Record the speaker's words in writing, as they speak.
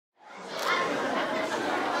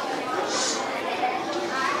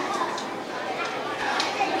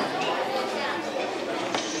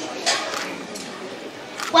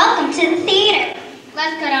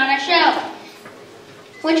us put on a show.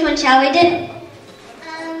 Which one shall we do?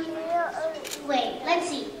 Wait, let's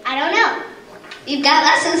see. I don't know. We've got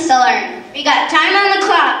lessons to learn. We got time on the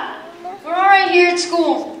clock. We're already here at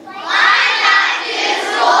school. Why not do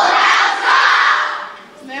Schoolhouse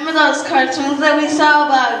Talk? Remember those cartoons that we saw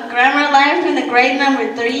about grammar life in the grade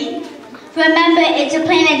number 3? Remember It's a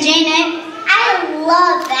Planet Janet? I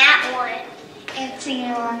love that one. And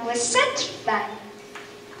singing along was such fun.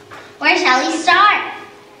 Where shall we start?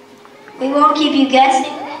 We won't keep you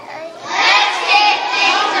guessing. Let's kick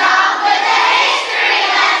things off with a history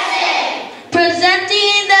lesson.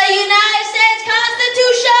 Presenting the United States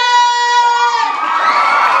Constitution!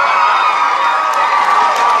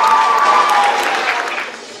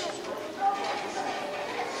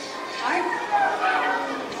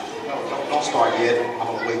 No, don't start yet. I'm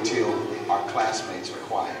going to wait till our classmates are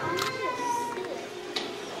quiet.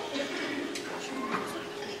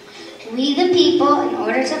 We the people, in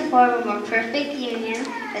order to form a more perfect union,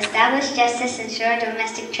 establish justice, ensure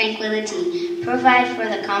domestic tranquility, provide for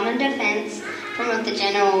the common defense, promote the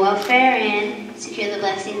general welfare, and secure the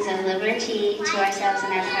blessings of liberty to ourselves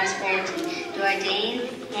and our prosperity, do ordain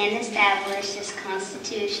and establish this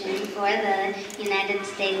Constitution for the United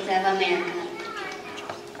States of America.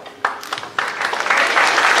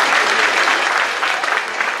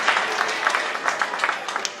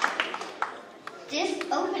 This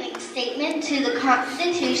opening statement to the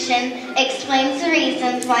Constitution explains the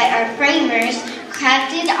reasons why our framers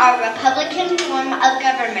crafted our Republican form of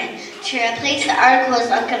government to replace the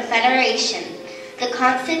Articles of Confederation. The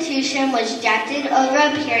Constitution was drafted over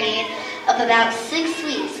a period of about 6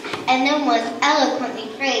 weeks and then was eloquently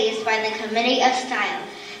phrased by the Committee of Style,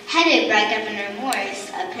 headed by Governor Morris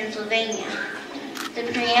of Pennsylvania. The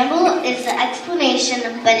preamble is the explanation,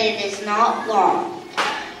 but it is not law.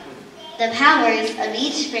 The powers of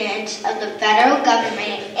each branch of the federal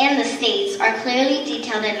government and the states are clearly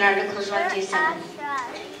detailed in Articles 1 through 7.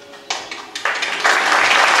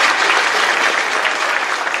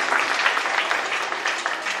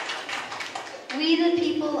 We the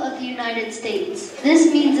people of the United States.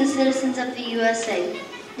 This means the citizens of the USA.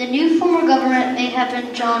 The new form of government may have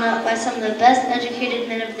been drawn up by some of the best educated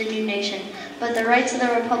men of the new nation, but the rights of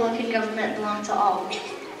the Republican government belong to all.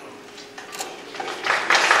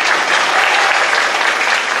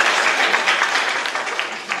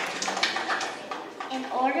 In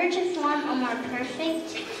order to form a more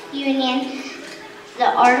perfect union, the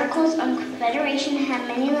Articles of Confederation have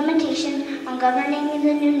many limitations on governing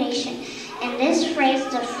the new nation. In this phrase,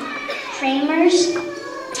 the framers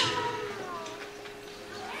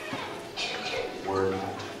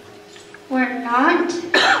were not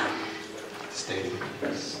State.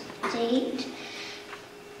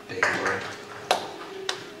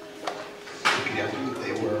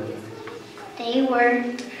 They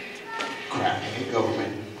were Crafting a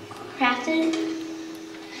government. crafted.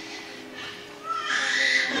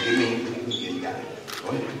 What do you mean? You got it. Go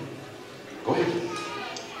ahead. Go ahead.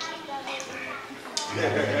 You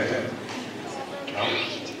got it. No?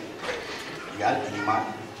 You got it? You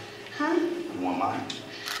mind? Huh? You want mine?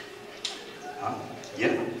 Huh?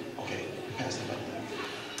 Yeah? Okay. Pass that up there.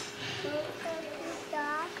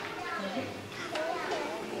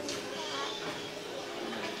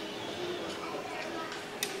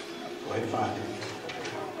 Go ahead and find it.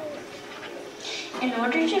 In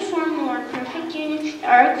order to form a more perfect union, the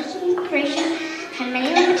Articles of Confederation had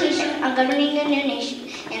many limitations on governing the new nation.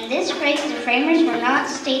 In this phrase, the framers were not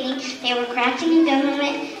stating they were crafting a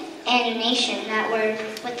government and a nation that were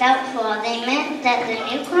without flaw. They meant that the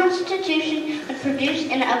new Constitution would produce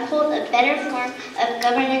and uphold a better form of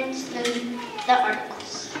governance than the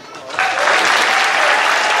Articles.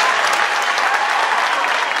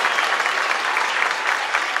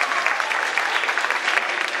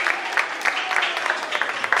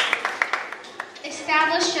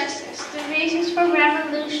 Establish justice. The reasons for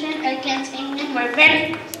revolution against England were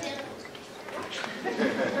very...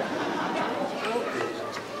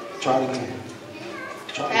 Try it again.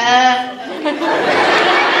 Try it again.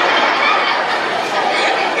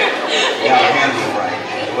 You gotta handle it right.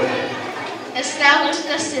 Go ahead. Establish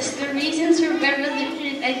justice. The reasons for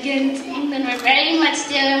revolution against England were very much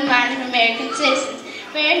still in mind of American citizens.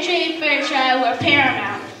 Fair trade, fair trial were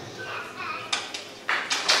paramount.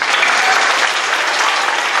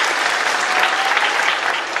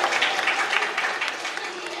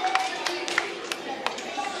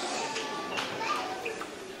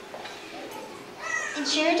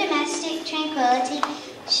 Ensure domestic tranquility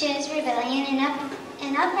shows rebellion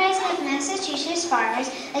and uprising of Massachusetts farmers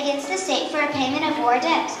against the state for a payment of war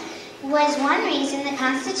debts was one reason the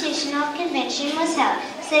Constitutional Convention was held.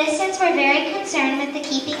 Citizens were very concerned with the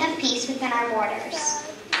keeping of peace within our borders.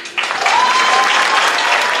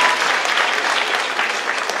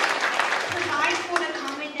 Provide for the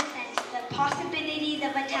common defense. The possibilities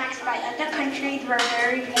of attacks by other countries were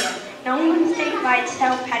very real. No one state by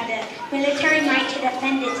itself had the military might to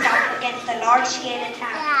defend itself against a large-scale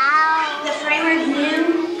attack. The framers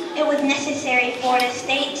knew it was necessary for the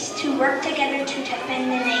states to work together to defend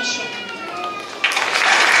the nation.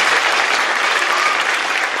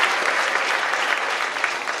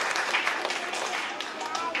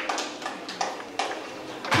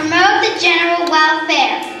 Promote the general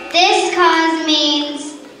welfare. This cause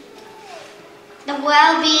means the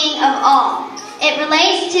well-being of all. It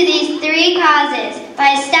relates to these three causes: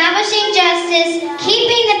 by establishing justice,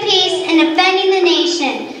 keeping the peace, and defending the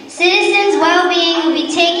nation. Citizens' well-being will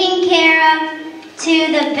be taken care of to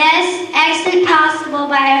the best extent possible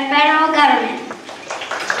by our federal government.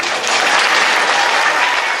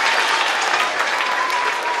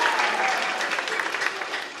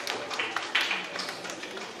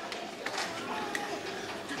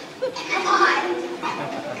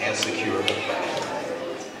 And secure.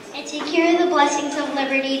 And secure the blessings of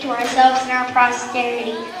liberty to ourselves and our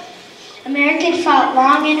posterity. Americans fought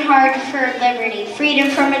long and hard for liberty, freedom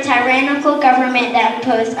from a tyrannical government that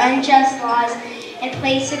imposed unjust laws and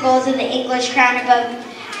placed the goals of the English crown above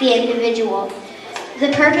the individual.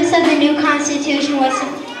 The purpose of the new Constitution was to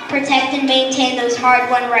protect and maintain those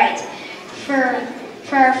hard-won rights for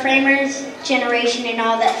our framers' generation and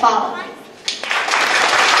all that followed.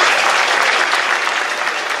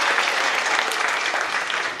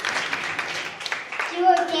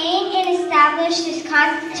 Establish this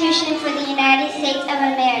Constitution for the United States of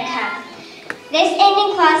America. This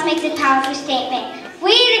ending clause makes a powerful statement.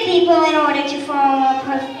 We the people, in order to form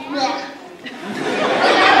a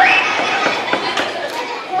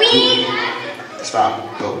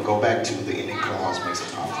Stop. Go back to the ending clause makes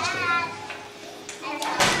a powerful statement.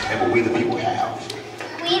 And what we the people have.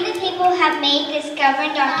 We the people have made this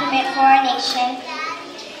governing document for our nation,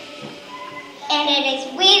 and it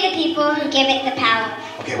is we the people who give it the power.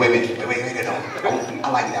 Okay, wait. No. I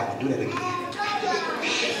like that one. Do that again.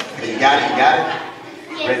 Okay, you got it?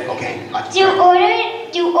 Yes. Ready? Okay.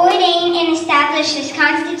 Do ordain and establish this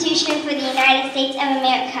Constitution for the United States of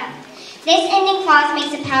America. This ending clause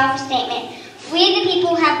makes a powerful statement. We the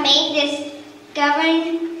people have made this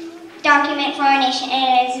governing document for our nation,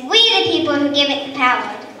 and it is we the people who give it the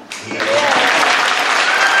power. Yeah.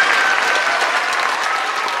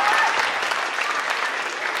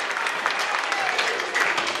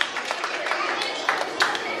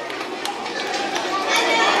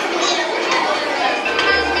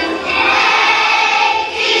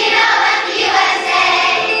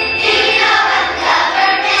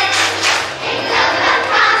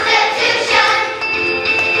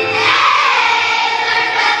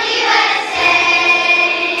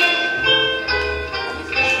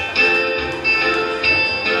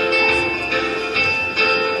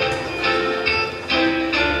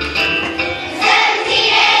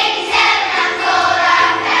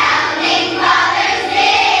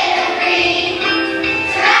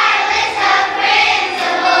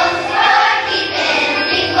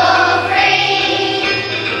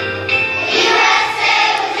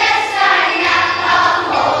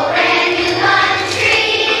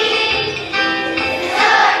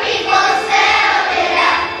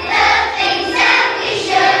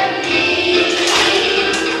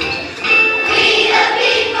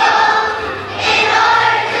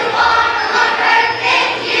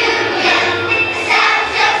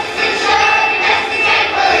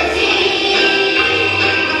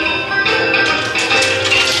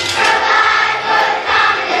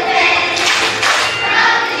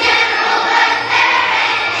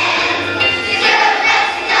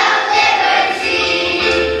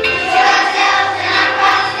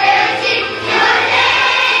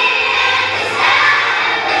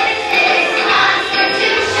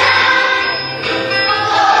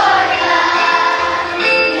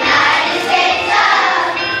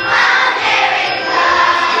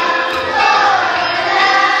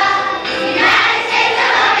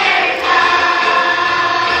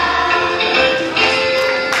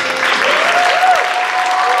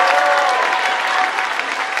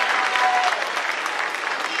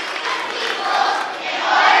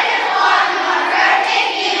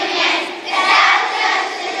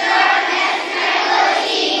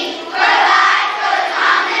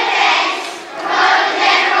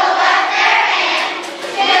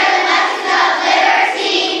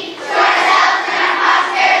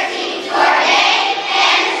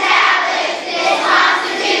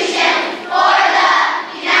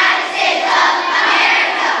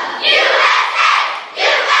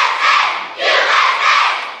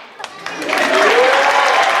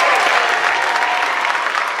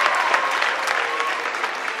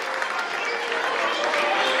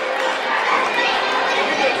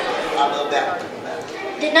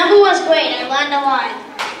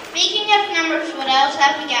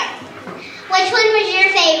 have we got? Which one was your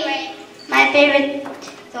favorite? My favorite,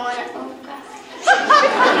 the one, oh God.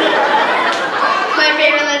 My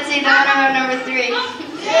favorite, let's see, the one on number 3.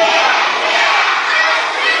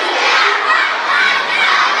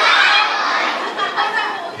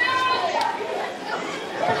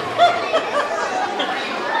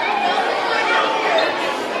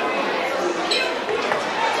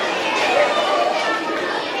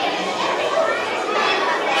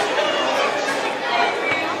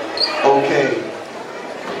 Okay.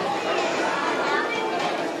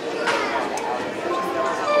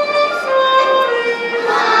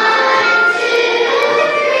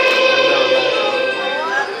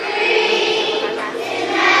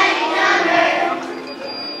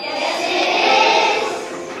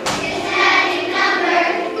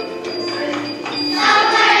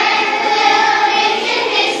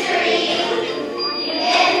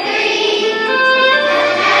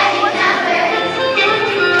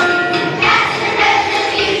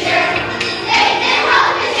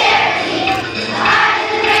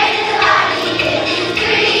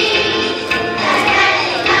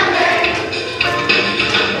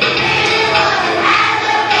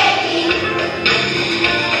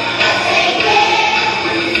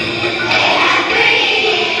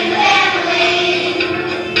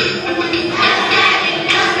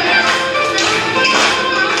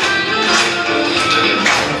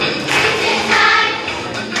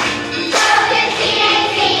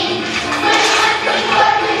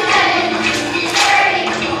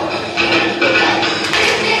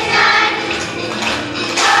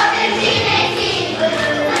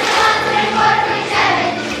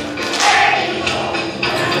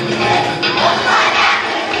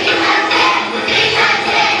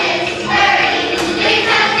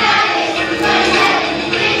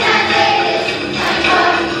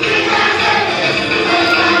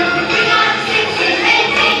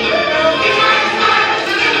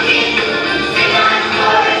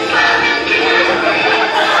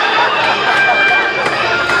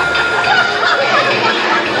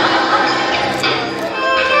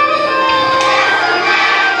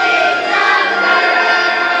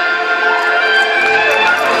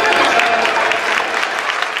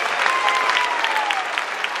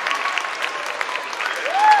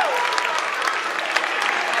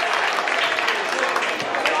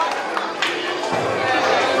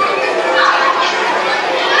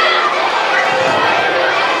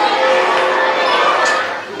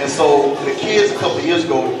 So the kids a couple of years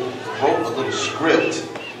ago wrote a little script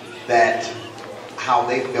that how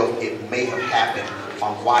they felt it may have happened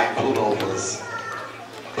on why Pluto was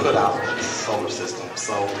put out of the solar system.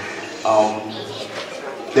 So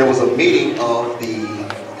there was a meeting of the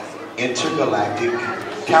Intergalactic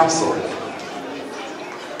Council.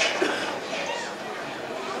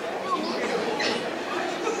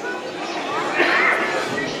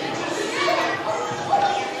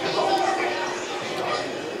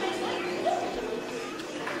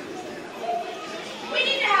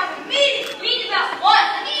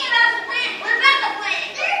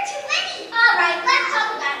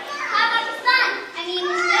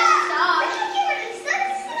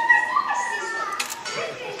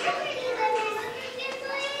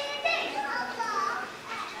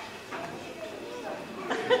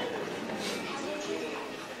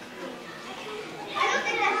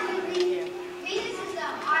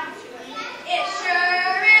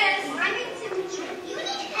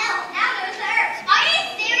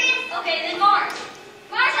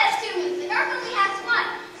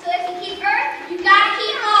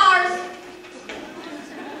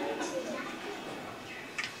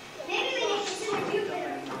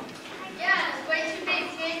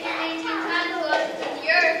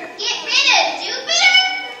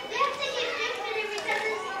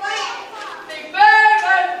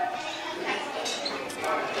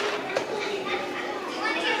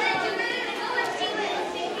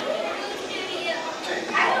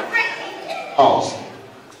 Pause.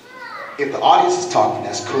 If the audience is talking,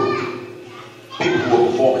 that's cool. People who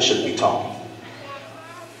are performing shouldn't be talking.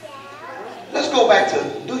 Let's go back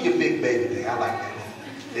to do your big baby thing. I like that.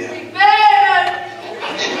 Yeah. Big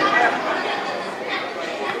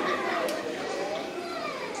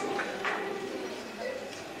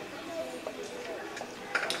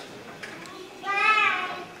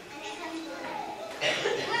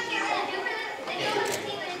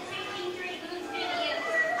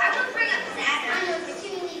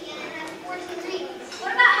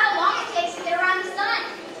What about how long it takes to get around the sun?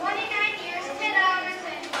 29 years, 10 hours,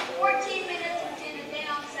 and 14 minutes and a day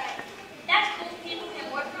on set. That's cool. People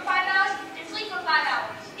can work for 5 hours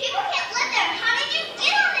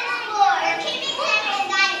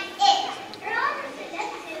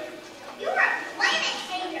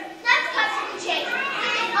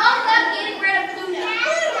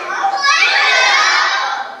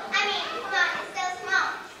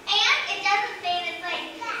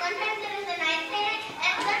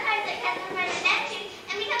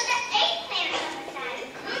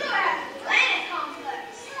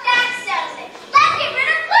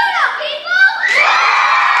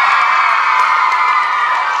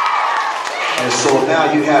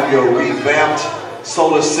your revamped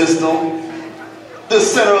solar system. The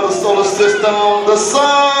center of the solar system, the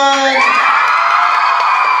sun.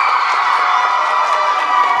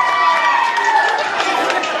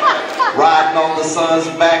 Riding on the sun's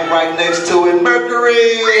back, right next to it,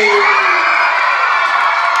 Mercury.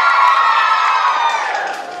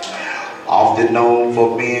 Often known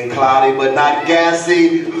for being cloudy but not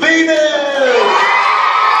gassy, Venus.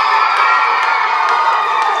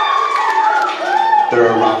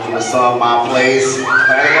 Third rock from the sun, my place,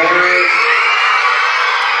 planet Earth.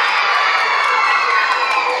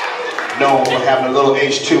 Known for having a little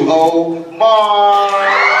H2O, Mars.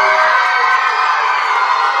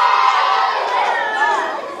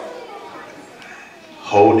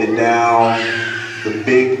 Hold it down, the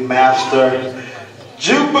big master,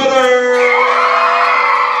 Jupiter.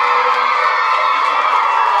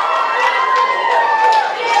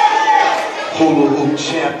 Hula hoop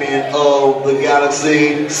champion of the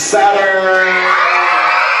galaxy, Saturn.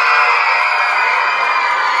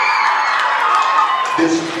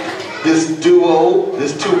 This duo,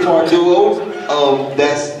 this two-part duo,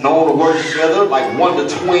 that's known to work together like wonder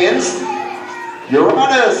twins,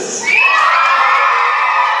 Uranus.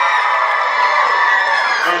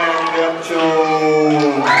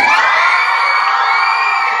 Neptune.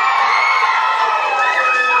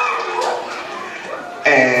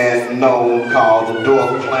 And known called the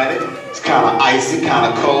dwarf planet. It's kind of icy,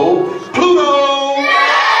 kind of cold. Pluto.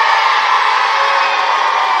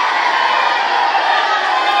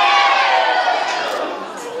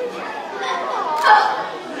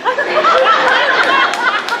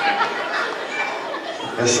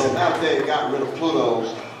 And so now that they got rid of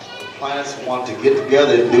Pluto, planets want to get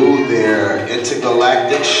together and do their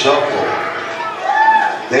intergalactic shuffle.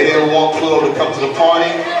 They didn't want Pluto to come to the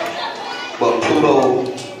party, but Pluto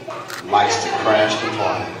likes to crash the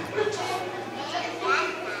party.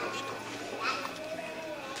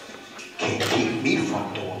 Can't keep me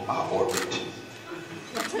from doing my orbit.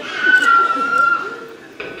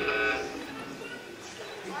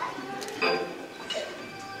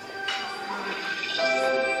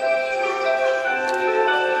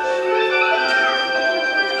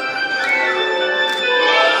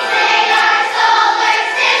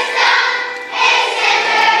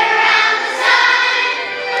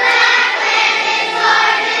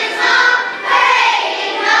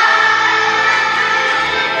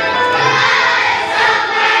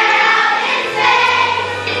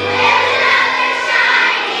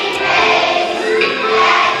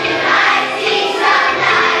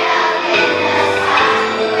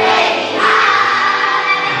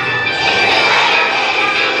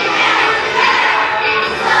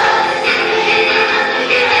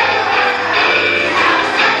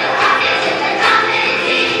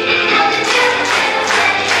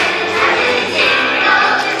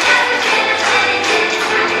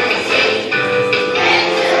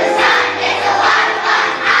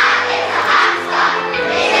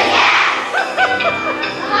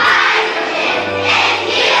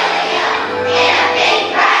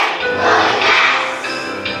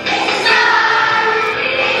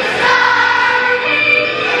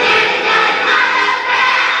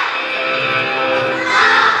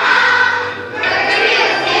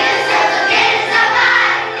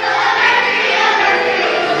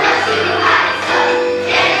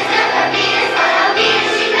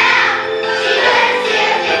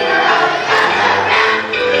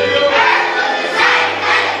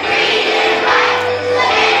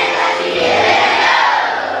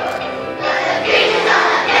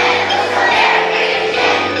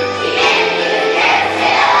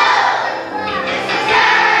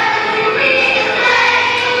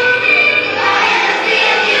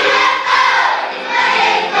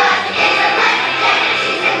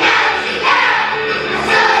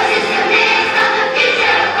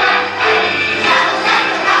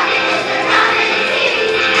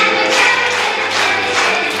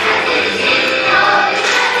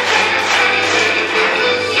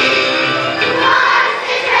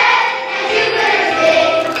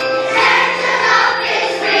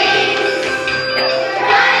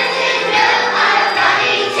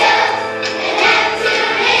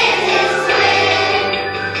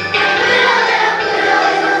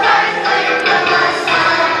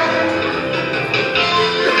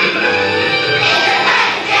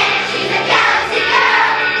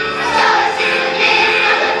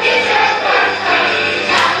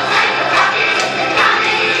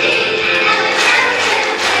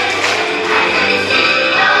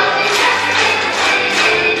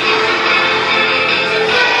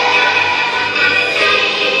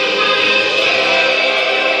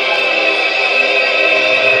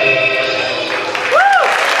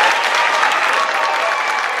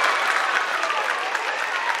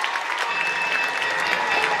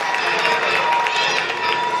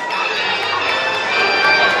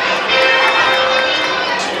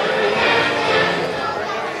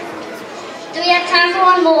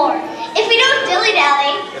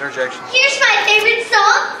 Interjection. Here's my favorite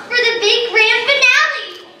song for the big grand finale.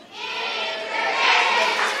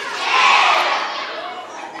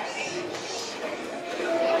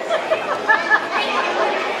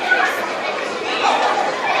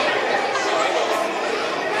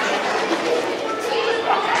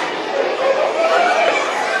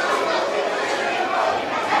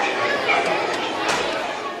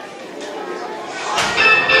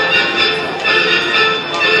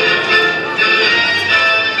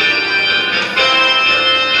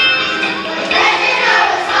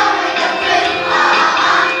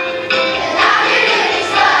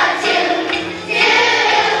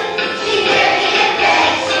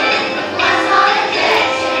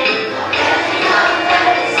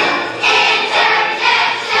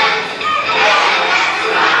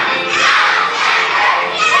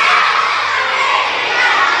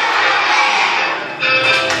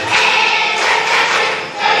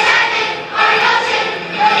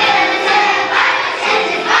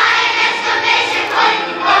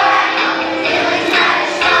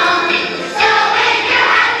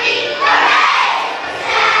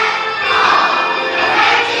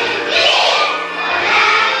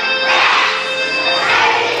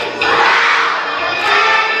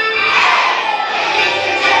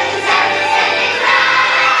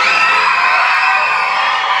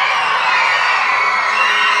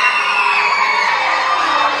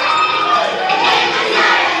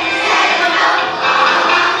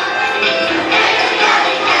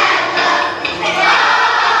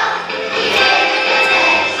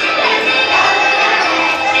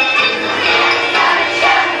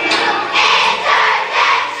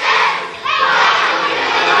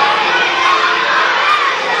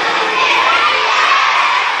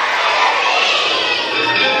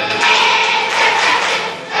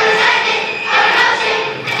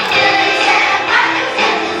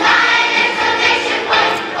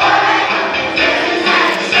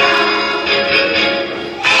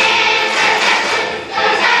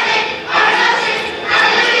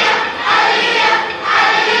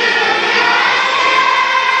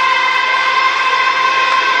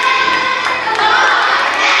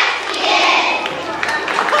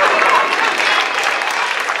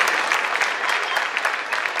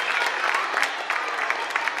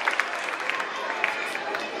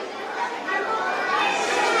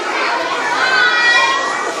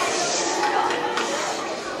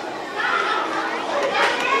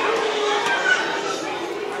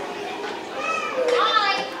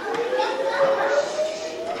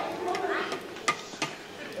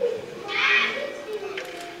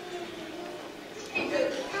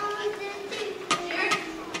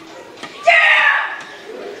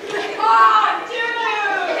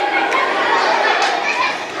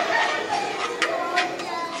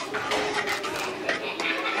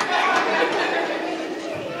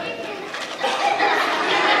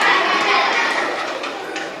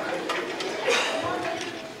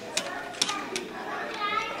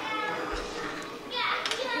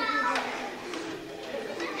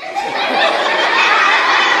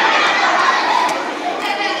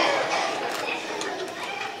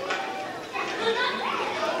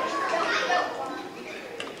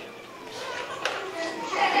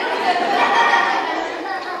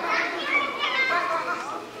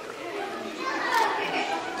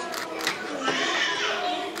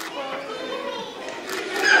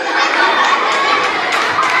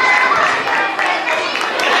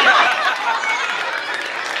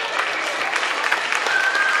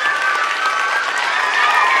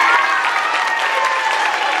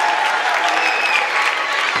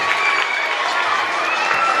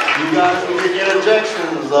 You guys can get your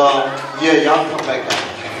injections. Yeah, y'all come back down.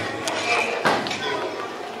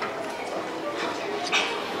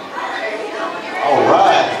 All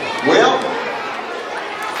right. Well,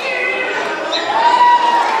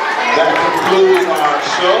 that concludes our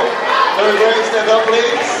show. Third grade, stand up,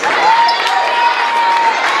 please.